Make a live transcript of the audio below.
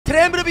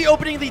Today I'm going to be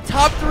opening the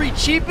top 3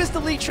 cheapest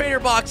Elite Trainer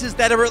boxes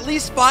that are at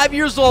least 5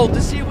 years old to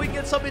see if we can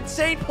get some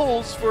insane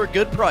pulls for a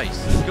good price.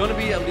 There's going to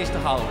be at least a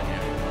hollow in here.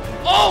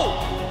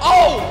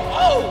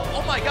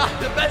 Oh my god,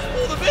 the best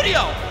pull of the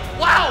video.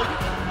 Wow.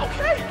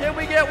 Okay, can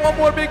we get one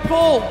more big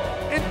pull?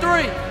 In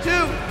 3, 2,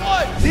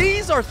 1.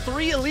 These are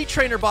 3 Elite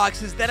Trainer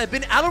boxes that have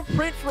been out of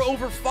print for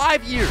over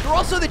 5 years. They're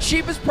also the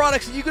cheapest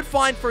products that you could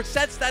find for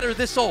sets that are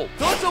this old.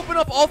 So let's open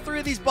up all 3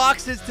 of these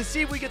boxes to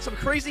see if we get some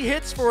crazy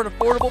hits for an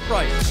affordable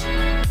price.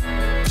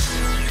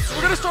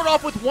 We're going to start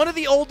off with one of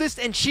the oldest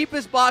and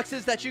cheapest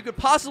boxes that you could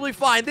possibly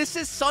find. This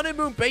is Sun and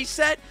Moon base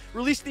set,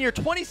 released in the year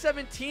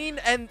 2017,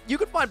 and you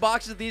can find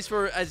boxes of these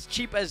for as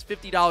cheap as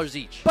 $50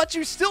 each. But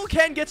you still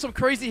can get some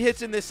crazy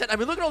hits in this set. I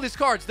mean, look at all these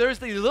cards. There's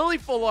the Lily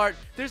Full Art,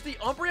 there's the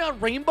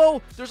Umbreon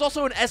Rainbow, there's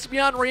also an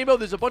Espeon Rainbow,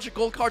 there's a bunch of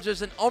gold cards,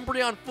 there's an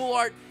Umbreon Full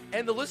Art,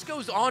 and the list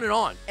goes on and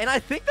on. And I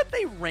think that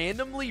they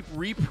randomly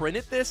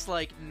reprinted this,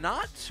 like,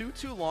 not too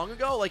long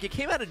ago. Like, it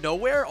came out of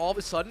nowhere all of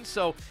a sudden.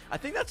 So I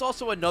think that's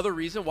also another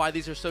reason why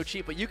these are so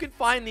cheap. But you can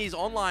find these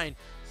online.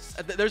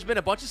 There's been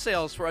a bunch of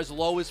sales for as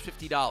low as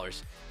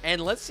 $50.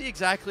 And let's see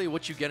exactly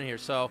what you get in here.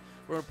 So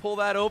we're going to pull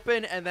that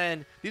open, and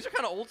then these are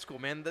kind of old school,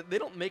 man. They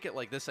don't make it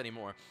like this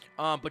anymore.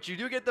 But you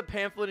do get the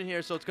pamphlet in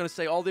here, so it's going to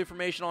say all the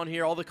information on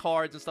here, all the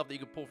cards and stuff that you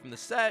can pull from the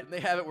set. They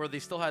have it where they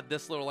still had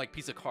this little, like,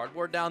 piece of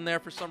cardboard down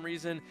there for some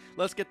reason.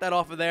 Let's get that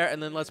off of there,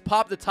 and then let's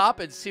pop the top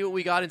and see what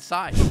we got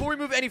inside. Before we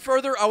move any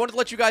further, I wanted to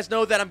let you guys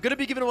know that I'm going to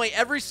be giving away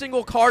every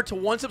single card to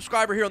one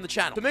subscriber here on the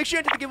channel. So make sure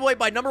you enter the giveaway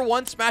by number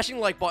 1, smashing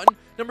the like button.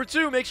 Number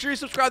 2, make sure you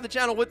subscribe to the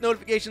channel with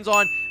notifications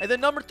on. And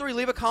then number 3,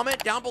 leave a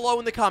comment down below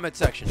in the comment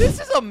section. This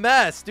is a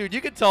mess, dude.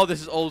 You can tell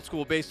this is old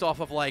school based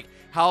off of, like,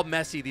 how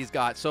messy these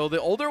got. So the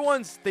older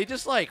ones, they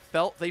just, like,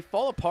 they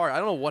fall apart. I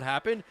don't know what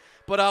happened.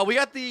 But we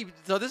got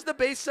so this is the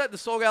base set, the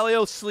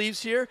Solgaleo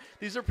sleeves here.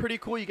 These are pretty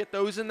cool. You get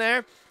those in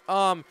there.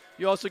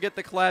 You also get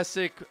the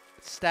classic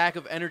stack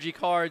of energy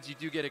cards. You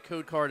do get a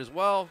code card as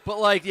well. But,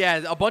 like,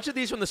 yeah, a bunch of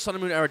these from the Sun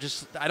and Moon era,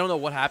 just, I don't know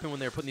what happened when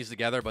they were putting these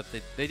together, but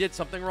they did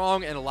something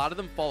wrong, and a lot of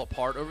them fall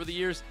apart over the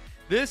years.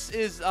 This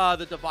is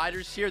the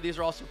dividers here. These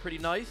are also pretty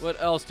nice.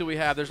 What else do we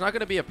have? There's not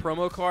going to be a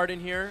promo card in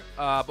here,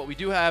 but we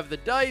do have the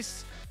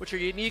dice, which are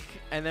unique,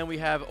 and then we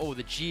have,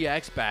 the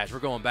GX badge. We're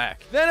going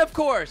back. Then, of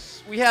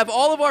course, we have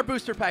all of our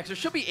booster packs. There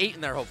should be 8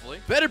 in there, hopefully.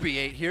 Better be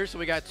 8 here. So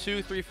we got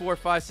 2, 3, 4,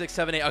 5, 6,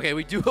 7, 8. Okay,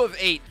 we do have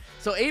 8.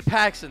 So 8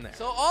 packs in there.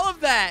 So all of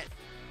that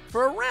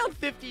for around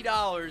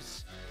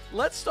 $50.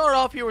 Let's start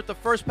off here with the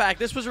first pack.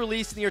 This was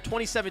released in the year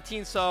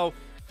 2017, so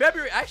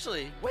February.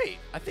 Actually, wait,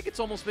 I think it's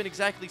almost been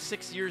exactly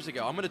 6 years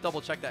ago. I'm going to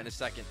double check that in a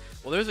second.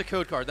 Well, there's a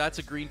code card. That's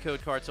a green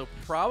code card, so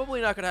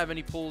probably not going to have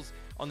any pulls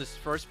on this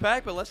first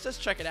pack, but let's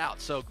just check it out.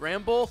 So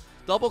Granbull,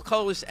 double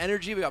colorless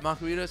energy. We got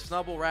Makuhita,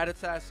 Snubbull,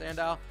 Rattata,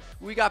 Sandile.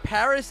 We got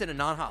Paris and a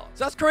non-hollow.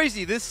 So that's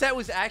crazy. This set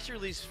was actually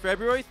released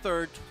February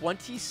 3rd,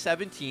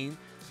 2017.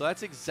 So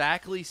that's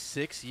exactly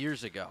 6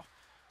 years ago.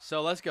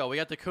 So let's go. We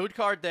got the code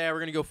card there. We're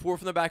going to go 4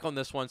 from the back on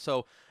this one.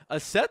 So a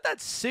set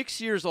that's 6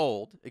 years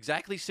old,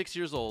 exactly 6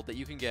 years old, that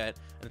you can get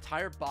an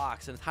entire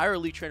box, an entire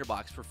Elite Trainer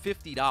box for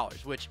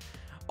 $50, which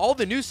all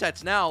the new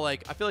sets now,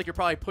 like, I feel like you're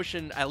probably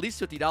pushing at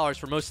least $50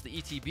 for most of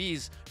the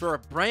ETBs for a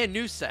brand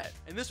new set.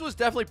 And this was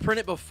definitely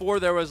printed before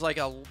there was, like,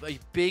 a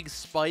big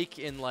spike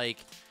in, like,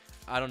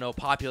 I don't know,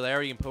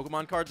 popularity in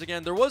Pokemon cards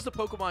again. There was the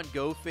Pokemon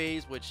Go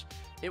phase, which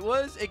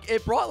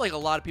it brought, like, a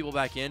lot of people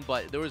back in,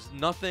 but there was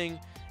nothing.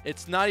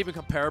 It's not even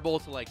comparable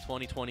to, like,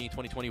 2020,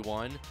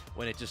 2021,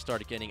 when it just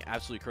started getting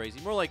absolutely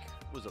crazy. More like,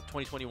 what was it,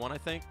 2021, I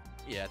think?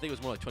 Yeah, I think it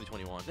was more like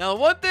 2021. Now,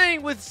 one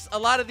thing with a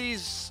lot of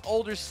these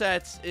older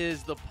sets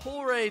is the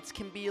pull rates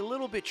can be a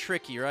little bit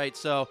tricky, right?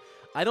 So,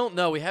 I don't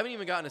know. We haven't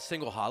even gotten a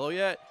single hollow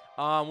yet.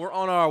 We're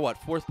on our,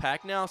 4th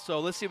pack now, so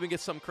let's see if we can get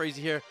something crazy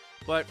here.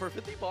 But for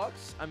 $50,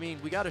 I mean,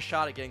 we got a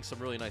shot at getting some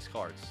really nice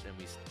cards, and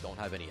we don't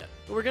have any yet.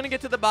 But we're going to get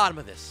to the bottom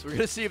of this. We're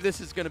going to see if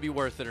this is going to be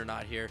worth it or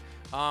not here.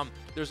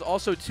 There's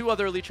also 2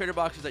 other Elite Trainer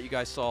boxes that you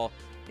guys saw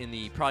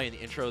probably in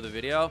the intro of the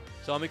video.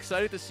 So I'm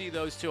excited to see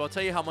those 2. I'll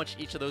tell you how much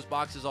each of those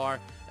boxes are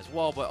as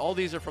well, but all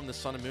these are from the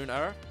Sun and Moon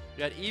era. We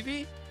got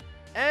Eevee,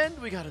 and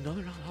we got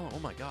another non-hollow. Oh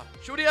my god.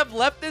 Should we have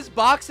left this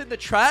box in the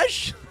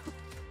trash?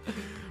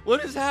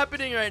 What is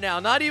happening right now?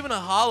 Not even a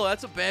hollow.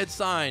 That's a bad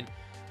sign.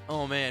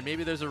 Oh, man,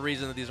 maybe there's a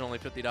reason that these are only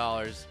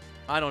 $50.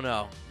 I don't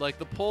know. Like,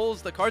 the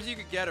pulls, the cards you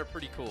could get are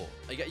pretty cool.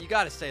 Like, you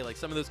got to say, like,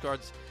 some of those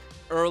cards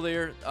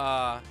earlier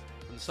from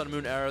the Sun and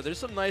Moon era, there's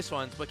some nice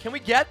ones, but can we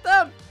get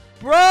them?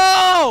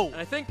 Bro!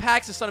 And I think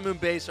packs of Sun and Moon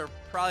base are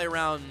probably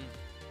around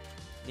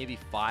maybe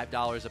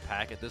 $5 a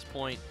pack at this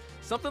point.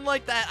 Something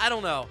like that. I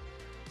don't know.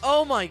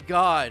 Oh, my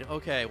God.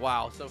 Okay,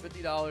 wow. So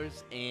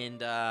 $50,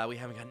 and we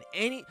haven't gotten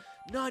any...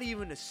 Not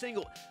even a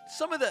single.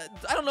 Some of the,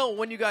 I don't know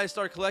when you guys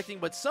start collecting,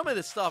 but some of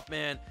the stuff,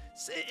 man,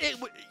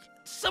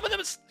 some of them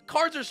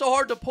cards are so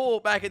hard to pull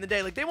back in the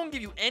day. Like, they won't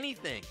give you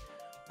anything.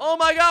 Oh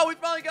my god, we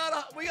finally got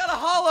a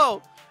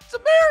hollow. It's a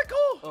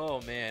miracle.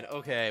 Oh man.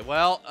 Okay.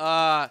 Well,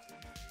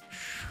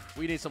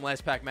 we need some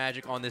last pack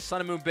magic on this Sun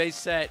and Moon base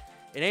set.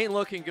 It ain't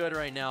looking good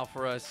right now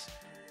for us.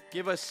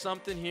 give us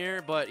something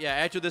here. But yeah,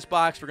 after this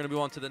box, we're going to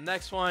move on to the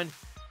next one.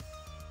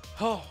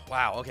 Oh,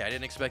 wow. Okay, I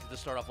didn't expect it to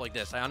start off like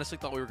this. I honestly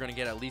thought we were going to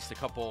get at least a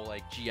couple,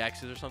 like,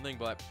 GXs or something.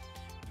 But,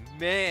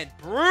 man,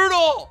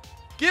 brutal.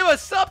 Give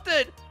us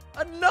something.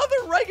 Another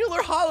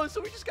regular holo.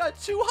 So we just got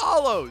 2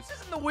 holos. This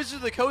isn't the Wizards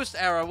of the Coast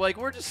era. Like,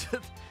 we're just...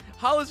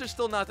 Holos are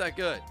still not that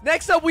good.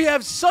 Next up, we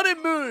have Sun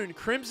and Moon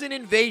Crimson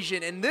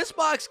Invasion, and this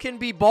box can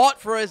be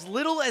bought for as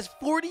little as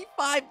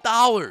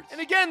 $45.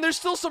 And again, there's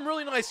still some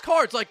really nice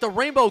cards, like the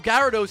Rainbow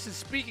Gyarados is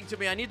speaking to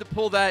me. I need to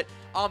pull that.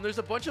 There's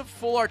a bunch of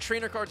full art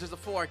trainer cards. There's a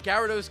full art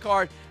Gyarados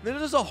card. And then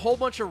there's a whole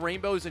bunch of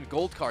rainbows and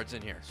gold cards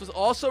in here. So it's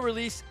also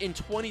released in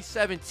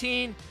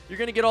 2017. You're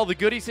gonna get all the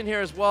goodies in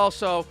here as well.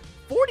 So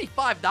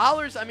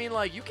 $45. I mean,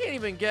 like, you can't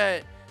even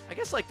get. I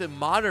guess like the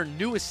modern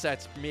newest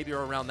sets maybe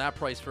are around that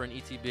price for an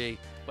ETB.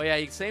 But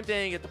yeah, same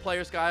thing. Get the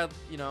player's guide,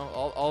 you know,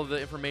 all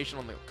the information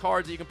on the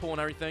cards that you can pull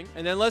and everything.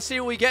 And then let's see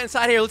what we get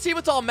inside here. Let's see if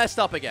it's all messed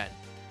up again.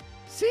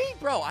 See,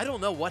 bro, I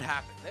don't know what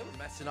happened. They were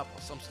messing up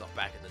on some stuff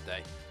back in the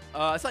day.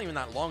 It's not even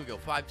that long ago,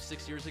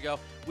 5-6 years ago.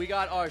 We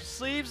got our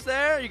sleeves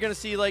there. You're going to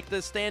see like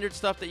the standard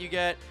stuff that you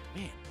get.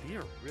 Man,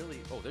 they're really...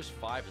 Oh, there's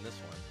 5 in this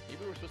one.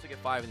 Maybe we were supposed to get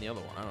 5 in the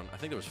other one. I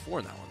think there was 4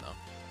 in that one, though.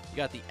 You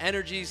got the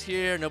energies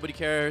here. Nobody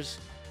cares.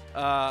 You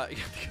got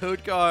the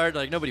code card.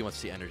 Like, nobody wants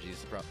to see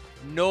energies, bro.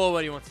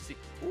 Nobody wants to see.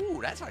 Ooh,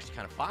 that's actually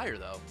kind of fire,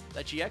 though.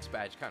 That GX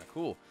badge is kind of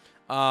cool.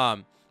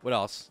 What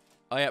else?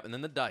 Oh, yeah, and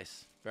then the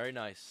dice. Very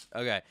nice.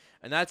 Okay,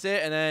 and that's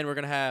it. And then we're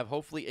going to have,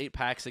 hopefully, 8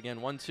 packs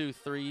again. 1, 2,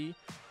 3,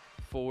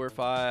 4,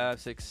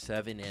 5, 6,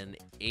 7, and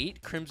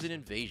 8 Crimson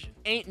Invasion.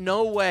 Ain't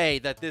no way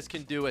that this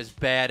can do as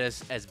bad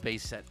as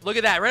base set. Look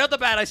at that. Right off the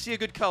bat, I see a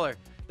good color.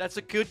 That's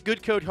a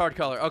good code card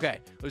color. Okay,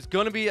 there's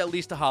going to be at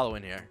least a holo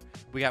in here.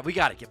 We got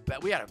to get better.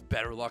 We got a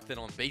better luck than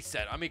on base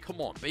set. I mean, come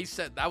on, base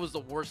set. That was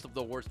the worst of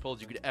the worst pulls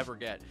you could ever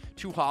get.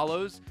 2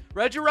 holos.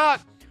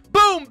 Regirock.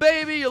 Boom,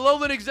 baby.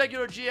 Alolan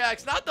Executor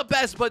GX. Not the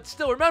best, but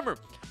still, remember,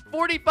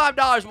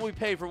 $45 what we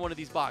paid for one of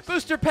these boxes.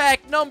 Booster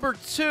pack number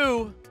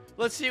 2.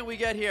 Let's see what we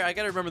get here. I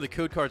got to remember the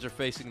code cards are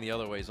facing the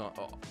other ways on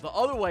the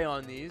other way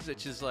on these,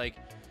 which is like.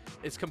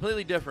 It's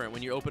completely different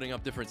when you're opening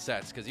up different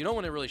sets because you don't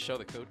want to really show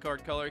the code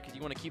card color because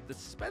you want to keep the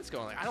suspense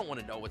going. Like, I don't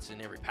want to know what's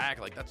in every pack.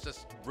 Like, that's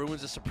just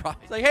ruins the surprise.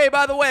 Like, hey,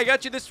 by the way, I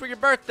got you this for your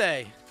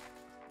birthday.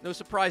 No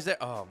surprise there.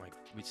 Oh, my.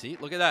 We see?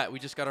 Look at that. We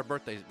just got our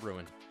birthday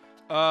ruined.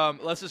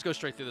 Let's just go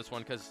straight through this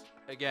one because,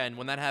 again,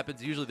 when that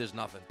happens, usually there's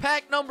nothing.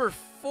 Pack number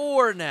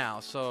 4 now.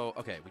 So,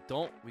 okay,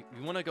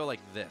 we want to go like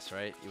this,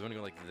 right? We want to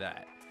go like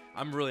that.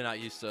 I'm really not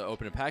used to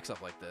opening packs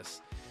up like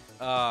this.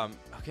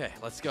 Okay,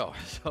 let's go.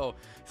 So,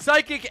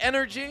 Psychic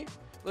Energy.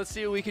 Let's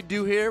see what we can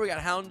do here. We got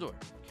Houndour.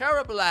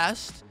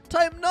 Carablast.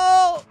 Type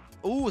Null.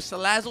 Ooh,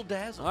 Salazzle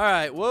Dazzle. All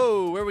right,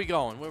 whoa, where are we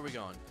going? Where are we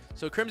going?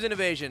 So, Crimson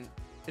Invasion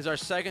is our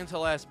second to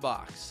last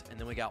box. And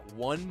then we got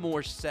one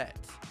more set.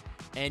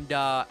 And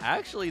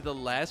actually, the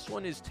last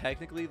one is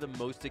technically the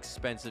most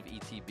expensive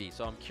ETB.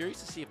 So, I'm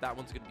curious to see if that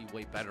one's going to be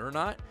way better or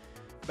not.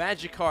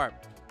 Magikarp.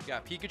 We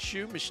got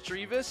Pikachu,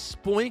 Mischievous,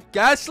 Spoink,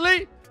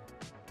 Ghastly.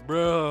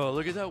 Bro,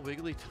 look at that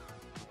wiggly.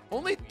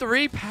 Only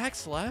 3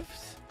 packs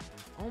left?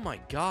 Oh my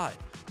god.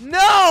 No!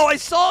 I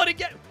saw it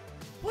again!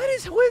 What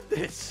is with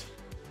this?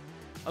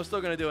 I'm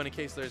still going to do it in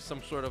case there's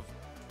some sort of...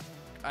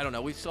 I don't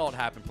know. We saw it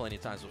happen plenty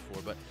of times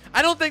before, but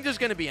I don't think there's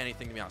going to be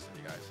anything, to be honest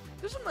with you guys.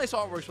 There's some nice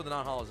artworks for the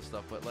non-holos and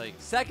stuff, but like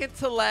second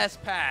to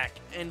last pack,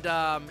 and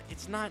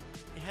it's not...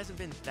 It hasn't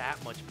been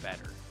that much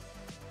better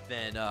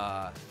than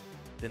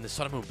the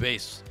Sun and Moon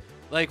base.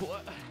 Like,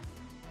 what?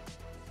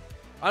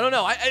 I don't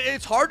know.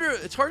 It's hard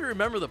to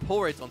remember the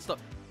pull rates on stuff.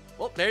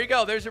 Well, there you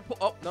go. There's your pull.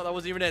 Oh, no, that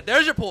wasn't even it.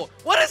 There's your pull.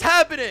 What is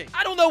happening?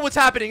 I don't know what's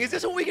happening. Is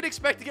this what we can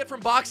expect to get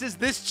from boxes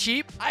this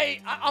cheap?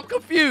 I'm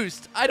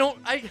confused. I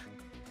don't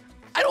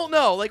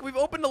know. Like, we've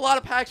opened a lot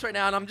of packs right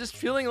now, and I'm just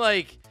feeling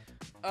like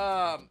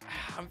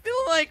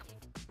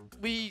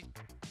we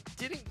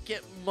didn't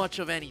get much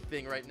of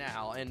anything right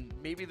now, and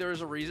maybe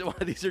there's a reason why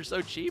these are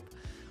so cheap,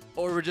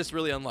 or we're just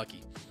really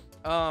unlucky.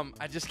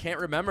 I just can't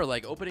remember,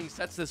 like, opening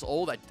sets this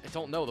old. I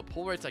don't know. The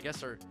pull rates, I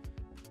guess, are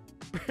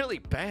really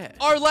bad.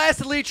 Our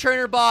last Elite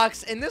Trainer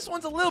box, and this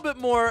one's a little bit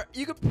more.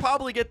 You could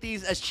probably get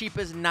these as cheap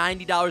as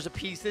 $90 a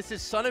piece. This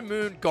is Sun and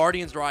Moon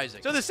Guardians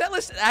Rising. So the set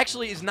list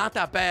actually is not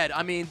that bad.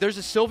 I mean, there's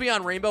a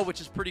Sylveon Rainbow,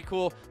 which is pretty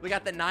cool. We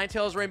got the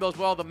Ninetales Rainbow as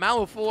well, the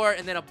Malifaux,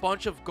 and then a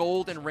bunch of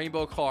gold and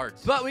rainbow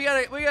cards. But we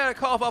gotta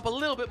cough up a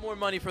little bit more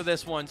money for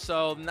this one.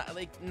 So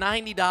like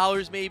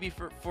 $90 maybe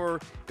for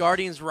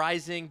Guardians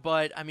Rising.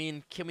 But I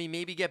mean, can we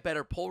maybe get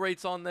better pull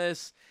rates on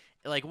this?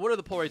 Like, what are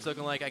the pull rates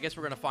looking like? I guess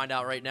we're going to find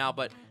out right now.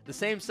 But the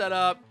same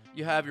setup.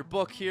 You have your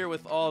book here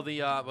with all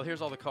the, well,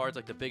 here's all the cards,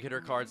 like the big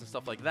hitter cards and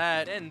stuff like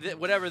that. And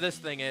whatever this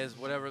thing is,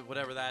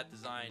 whatever that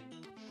design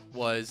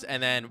was.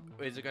 And then,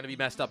 is it going to be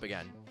messed up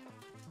again?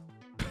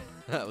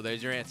 Oh,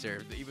 there's your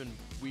answer. Even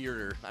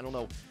weirder. I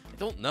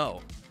don't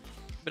know.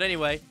 But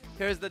anyway,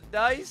 here's the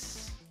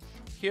dice.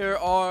 Here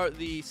are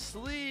the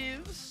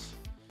sleeves.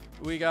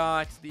 We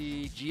got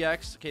the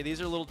GX. Okay, these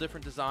are a little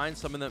different designs.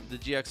 Some of them, the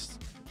GX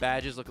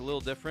badges look a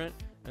little different.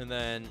 And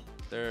then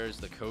There's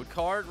the code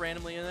card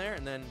randomly in there,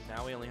 and then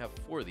now we only have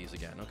 4 of these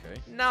again. Okay.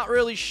 Not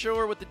really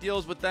sure what the deal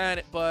is with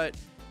that, but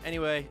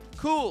anyway,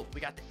 cool.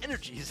 We got the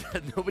energies.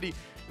 Nobody.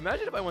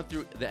 Imagine if I went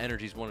through the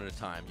energies one at a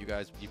time. You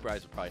guys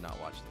would probably not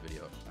watch the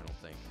video, I don't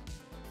think.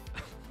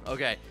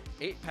 Okay,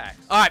 8 packs.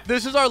 All right,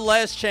 this is our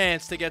last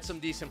chance to get some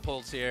decent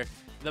pulls here.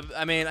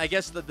 I mean, I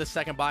guess the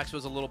second box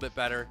was a little bit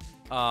better.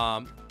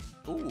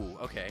 Ooh,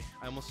 okay.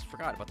 I almost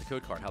forgot about the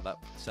code card, how that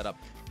set up.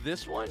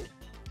 This one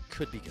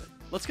could be good.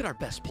 Let's get our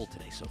best pull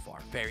today so far.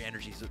 Fairy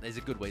Energies is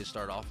a good way to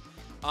start off.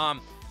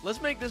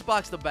 Let's make this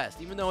box the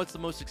best. Even though it's the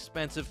most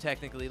expensive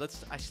technically,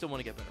 I still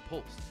want to get better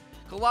pulls.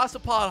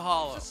 Colossopod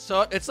Hollow.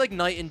 So it's like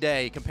night and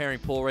day comparing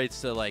pull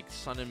rates to like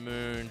Sun and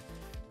Moon.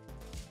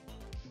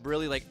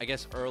 Really, like, I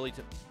guess early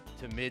to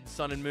mid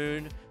Sun and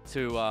Moon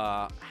to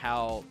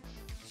how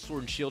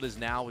Sword and Shield is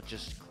now with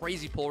just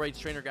crazy pull rates,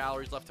 trainer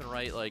galleries left and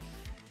right. Like,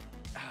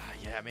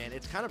 yeah, man,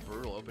 it's kind of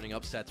brutal opening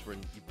up sets where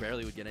you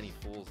barely would get any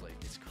pulls. Like,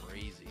 it's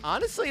crazy.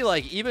 Honestly,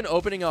 like, even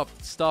opening up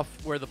stuff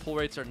where the pull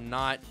rates are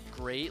not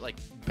great, like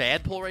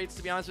bad pull rates,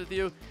 to be honest with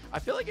you, I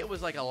feel like it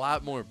was like a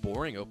lot more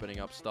boring opening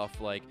up stuff.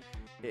 Like,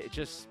 it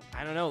just,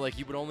 I don't know, like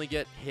you would only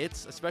get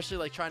hits, especially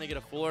like trying to get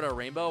a full art or a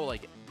rainbow,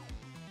 like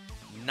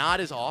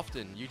not as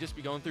often. You just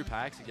be going through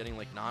packs and getting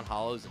like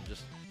non-hollows and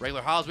just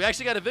regular hollows. We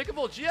actually got a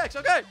Vikavolt GX.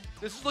 Okay,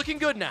 this is looking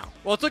good now.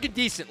 Well, it's looking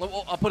decent.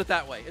 I'll put it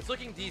that way. It's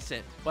looking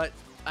decent, but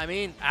I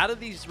mean, out of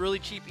these really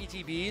cheap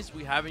ETBs,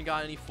 we haven't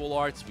got any full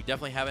arts. We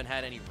definitely haven't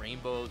had any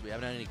rainbows. We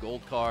haven't had any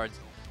gold cards.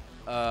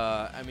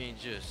 I mean,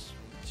 just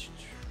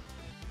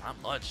not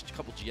much. A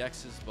couple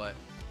GXs, but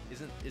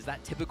is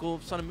that typical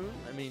of Sun and Moon?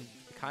 I mean,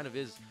 it kind of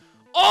is.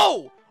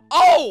 Oh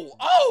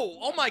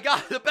my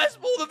God, the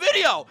best pull of the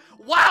video.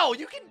 Wow,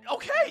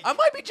 okay. I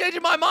might be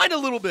changing my mind a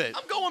little bit.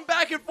 I'm going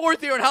back and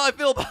forth here on how I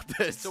feel about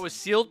this. So a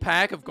sealed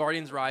pack of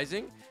Guardians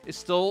Rising is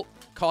still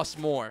costs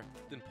more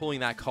than pulling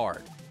that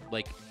card.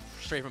 Like,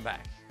 straight from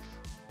back.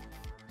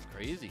 It's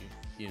crazy,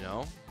 you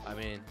know? I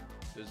mean,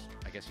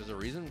 I guess there's a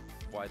reason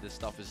why this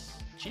stuff is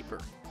cheaper.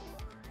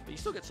 But you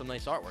still get some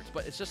nice artworks.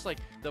 But it's just like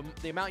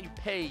the amount you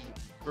pay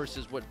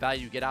versus what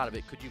value you get out of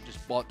it. Could you have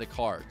just bought the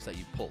cards that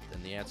you pulled?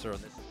 And the answer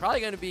on this is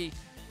probably going to be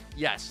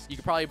yes. You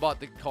could probably bought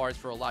the cards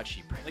for a lot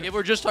cheaper. Like if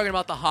we're just talking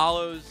about the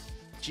hollows,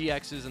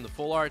 GXs, and the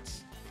full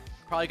arts,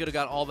 probably could have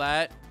got all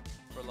that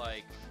for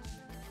like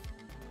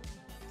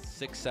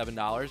 $6,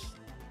 $7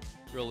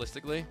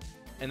 realistically.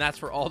 And that's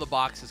for all the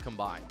boxes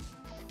combined.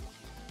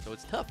 So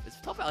it's tough. It's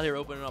tough out here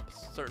opening up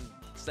certain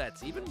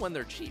sets, even when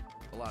they're cheap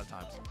a lot of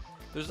times.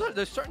 There's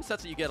certain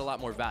sets that you get a lot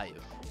more value.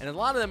 And a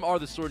lot of them are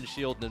the Sword and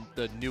Shield,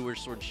 the newer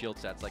Sword and Shield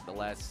sets, like the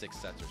last 6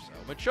 sets or so.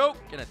 Machoke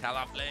and a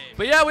Talonflame.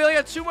 But yeah, we only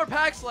got 2 more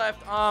packs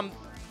left. I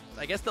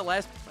guess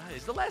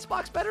is the last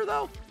box better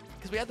though?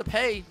 Because we had to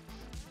pay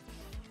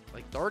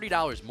like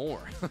 $30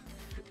 more.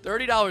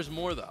 $30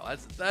 more though.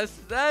 That's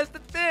the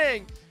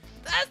thing.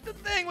 That's the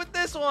thing with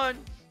this one.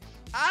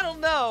 I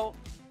don't know.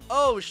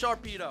 Oh,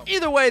 Sharpedo.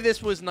 Either way,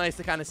 this was nice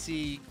to kind of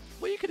see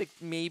what you could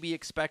maybe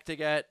expect to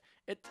get.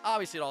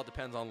 Obviously, it all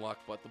depends on luck,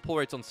 but the pull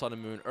rates on Sun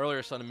and Moon,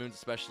 earlier Sun and Moons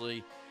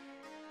especially,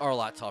 are a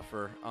lot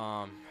tougher.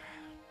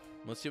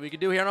 Let's see what we can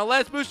do here on our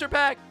last booster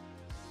pack.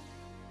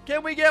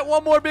 Can we get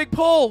one more big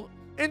pull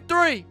in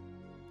 3,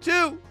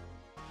 2,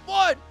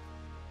 1?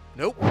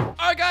 Nope. All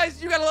right,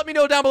 guys, you got to let me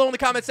know down below in the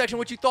comment section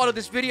what you thought of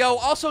this video.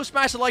 Also,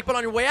 smash the like button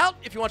on your way out.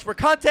 If you want more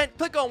content,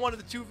 click on one of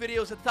the 2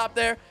 videos at the top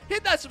there.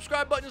 Hit that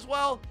subscribe button as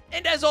well.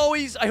 And as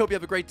always, I hope you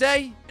have a great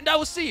day, and I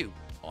will see you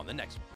on the next one.